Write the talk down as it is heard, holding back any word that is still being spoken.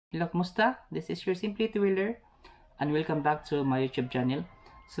Hello, kumusta? This is your Simply Twiller and welcome back to my YouTube channel.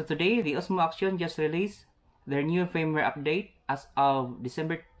 So today, the Osmo Action just released their new firmware update as of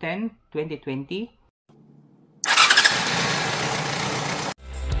December 10, 2020.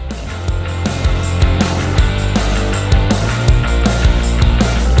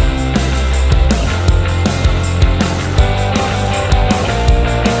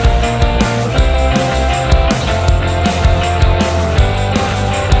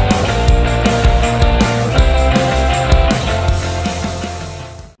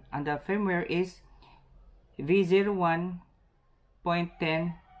 And the firmware is V01.10.00.40.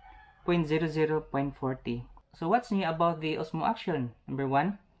 So what's new about the Osmo Action? Number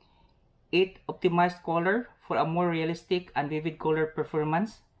 1, it optimized color for a more realistic and vivid color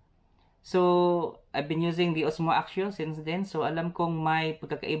performance. So I've been using the Osmo Action since then, so alam kong may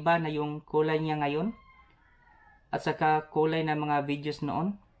pagkakaiba na yung kulay niya ngayon at saka kulay ng mga videos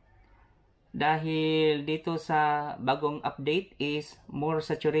noon. Dahil dito sa bagong update is more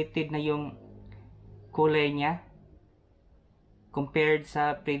saturated na yung kulay niya compared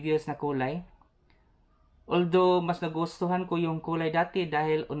sa previous na kulay. Although mas nagustuhan ko yung kulay dati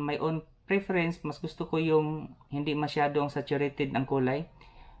dahil on my own preference, mas gusto ko yung hindi masyadong saturated ang kulay.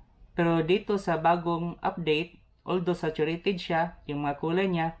 Pero dito sa bagong update, although saturated siya, yung mga kulay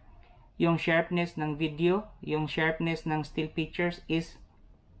niya, yung sharpness ng video, yung sharpness ng still pictures is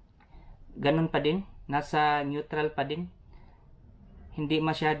ganun pa din, nasa neutral pa din. Hindi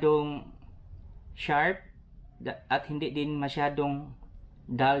masyadong sharp at hindi din masyadong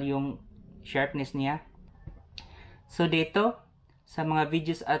dull yung sharpness niya. So dito sa mga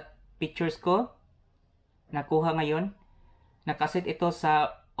videos at pictures ko nakuha ngayon, nakaset ito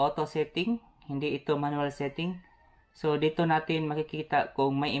sa auto setting, hindi ito manual setting. So dito natin makikita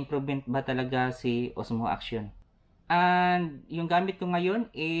kung may improvement ba talaga si Osmo Action. And yung gamit ko ngayon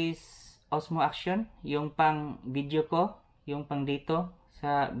is Osmo Action, yung pang video ko, yung pang dito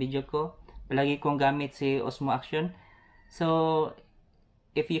sa video ko, palagi kong gamit si Osmo Action. So,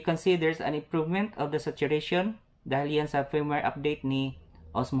 if you can see, there's an improvement of the saturation dahil yan sa firmware update ni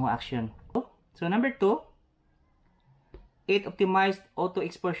Osmo Action. So, number 2, it optimized auto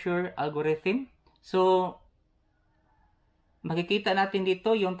exposure algorithm. So, makikita natin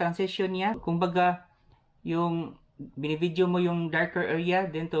dito yung transition niya. Kung baga, yung binivideo mo yung darker area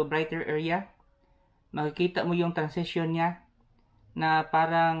then to brighter area, makikita mo yung transition niya na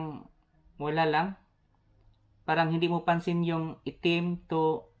parang wala lang, parang hindi mo pansin yung itim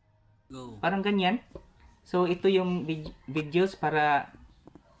to parang ganyan. So ito yung videos para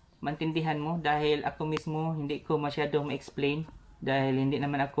maintindihan mo dahil ako mismo hindi ko masyadong ma-explain dahil hindi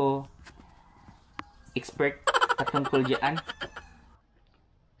naman ako expert patungkol dyan.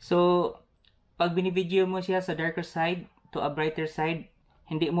 So pag binivideo mo siya sa darker side to a brighter side,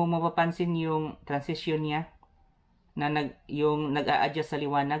 hindi mo mapapansin yung transition niya na yung nag-a-adjust sa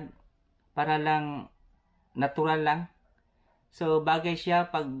liwanag, para lang natural lang. So bagay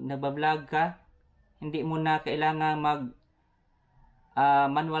siya pag nagbablog ka, hindi mo na kailangan mag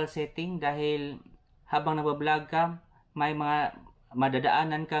manual setting dahil habang nagbablog ka, may mga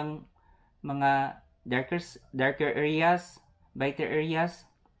madadaanan kang mga darker areas, brighter areas.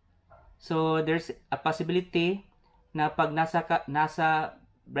 So there's a possibility na pag nasa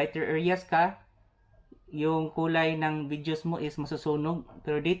brighter areas ka, yung kulay ng videos mo is masusunog.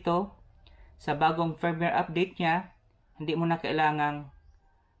 Pero dito sa bagong firmware update niya, hindi mo na kailangang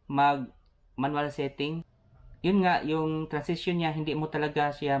mag manual setting. Yun nga, yung transition niya hindi mo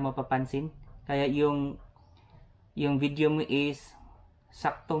talaga siya mapapansin. Kaya yung video mo is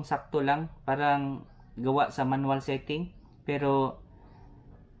saktong-sakto lang, parang gawa sa manual setting, pero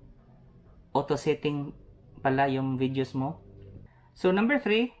auto setting pala yung videos mo. So number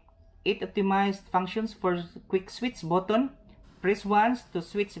 3, it optimized functions for quick switch button. Press once to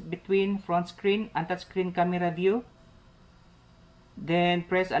switch between front screen and touchscreen camera view. Then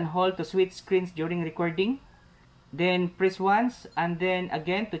press and hold to switch screens during recording. Then press once and then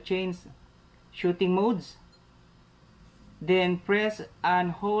again to change shooting modes. Then press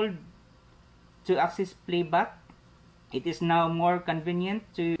and hold to access playback. It is now more convenient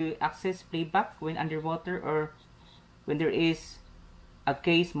to access playback when underwater or when there is a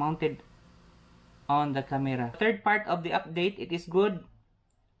case mounted on the camera. Third part of the update, it is good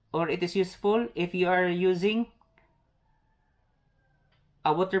or it is useful if you are using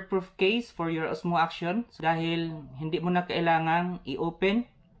a waterproof case for your Osmo Action. So, dahil hindi mo na kailangang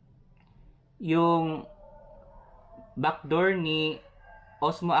i-open yung backdoor ni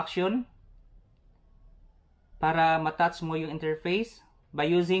Osmo Action para matouch mo yung interface by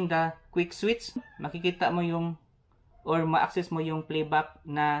using the quick switch. Makikita mo yung or ma-access mo yung playback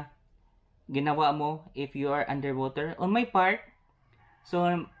na ginawa mo if you are underwater. On my part, so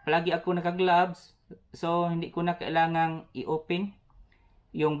palagi ako naka-gloves, so hindi ko na kailangang i-open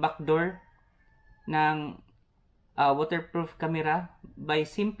yung back door ng waterproof camera. By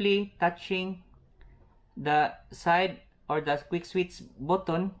simply touching the side or the quick switch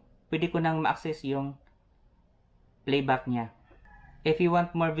button, pwede ko nang ma-access yung playback niya. If you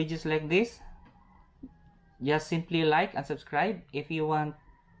want more videos like this, just simply like and subscribe. If you want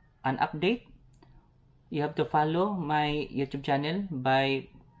an update, you have to follow my YouTube channel by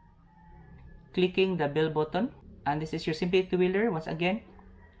clicking the bell button. And this is your Simply Two-Wheeler. Once again,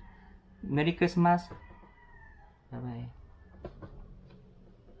 Merry Christmas. Bye-bye.